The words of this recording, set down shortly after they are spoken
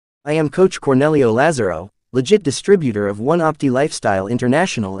I am Coach Cornelio Lazaro, legit distributor of OneOpti Lifestyle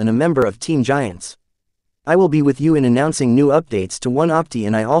International and a member of Team Giants. I will be with you in announcing new updates to OneOpti,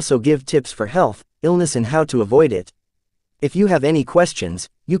 and I also give tips for health, illness and how to avoid it. If you have any questions,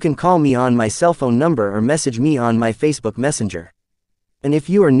 you can call me on my cell phone number or message me on my Facebook Messenger. And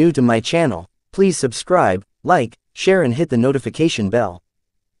if you are new to my channel, please subscribe, like, share and hit the notification bell.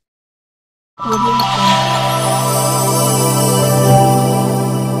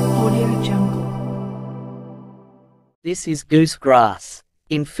 This is goose grass,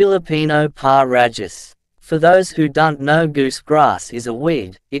 in Filipino Paragis. For those who don't know, goose grass is a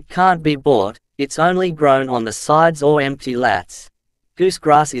weed. It can't be bought, it's only grown on the sides or empty lats. Goose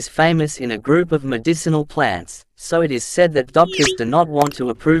grass is famous in a group of medicinal plants, so it is said that doctors do not want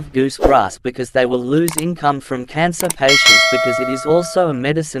to approve goose grass because they will lose income from cancer patients, because it is also a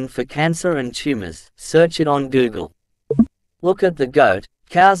medicine for cancer and tumors. Search it on Google. Look at the goat,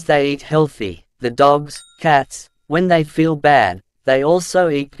 cows, they eat healthy. The dogs, cats, when they feel bad, they also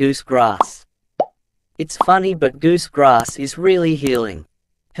eat goose grass. It's funny, but goose grass is really healing.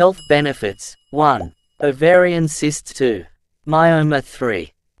 Health benefits: 1. Ovarian cyst. 2. Myoma.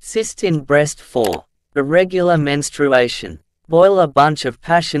 3. Cyst in breast. 4. Irregular menstruation. Boil a bunch of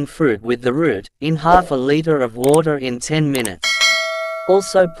passion fruit with the root in half a liter of water in 10 minutes.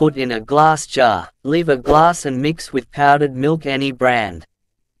 Also put in a glass jar, leave a glass and mix with powdered milk, any brand.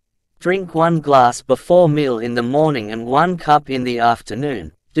 Drink 1 glass before meal in the morning and 1 cup in the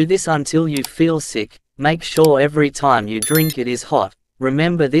afternoon. Do this until you feel sick. Make sure every time you drink it is hot.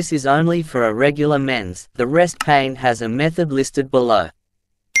 Remember, this is only for irregular mens. The rest pain has a method listed below.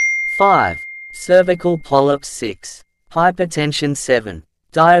 5. Cervical polyps. 6. Hypertension. 7.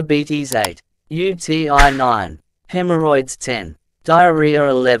 Diabetes. 8. UTI. 9. Hemorrhoids. 10. Diarrhea.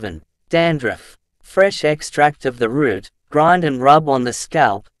 11. Dandruff. Fresh extract of the root, grind and rub on the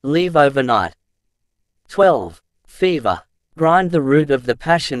scalp, leave overnight. 12. Fever. Grind the root of the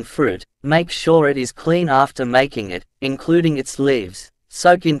passion fruit, make sure it is clean after making it, including its leaves.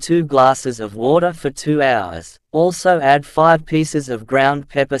 Soak in 2 glasses of water for 2 hours. Also add 5 pieces of ground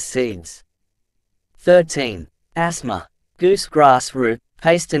pepper seeds. 13. Asthma. Goose grass root,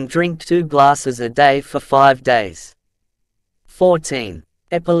 paste and drink 2 glasses a day for 5 days. 14.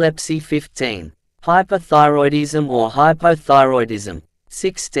 Epilepsy. 15. Hyperthyroidism or hypothyroidism.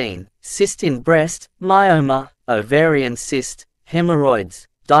 16. Cyst in breast, myoma, ovarian cyst, hemorrhoids,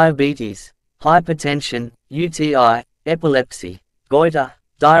 diabetes, hypertension, UTI, epilepsy, goiter,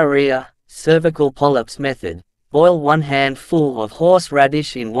 diarrhea, cervical polyps. Method: boil 1 handful of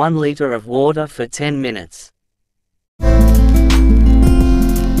horseradish in 1 liter of water for 10 minutes.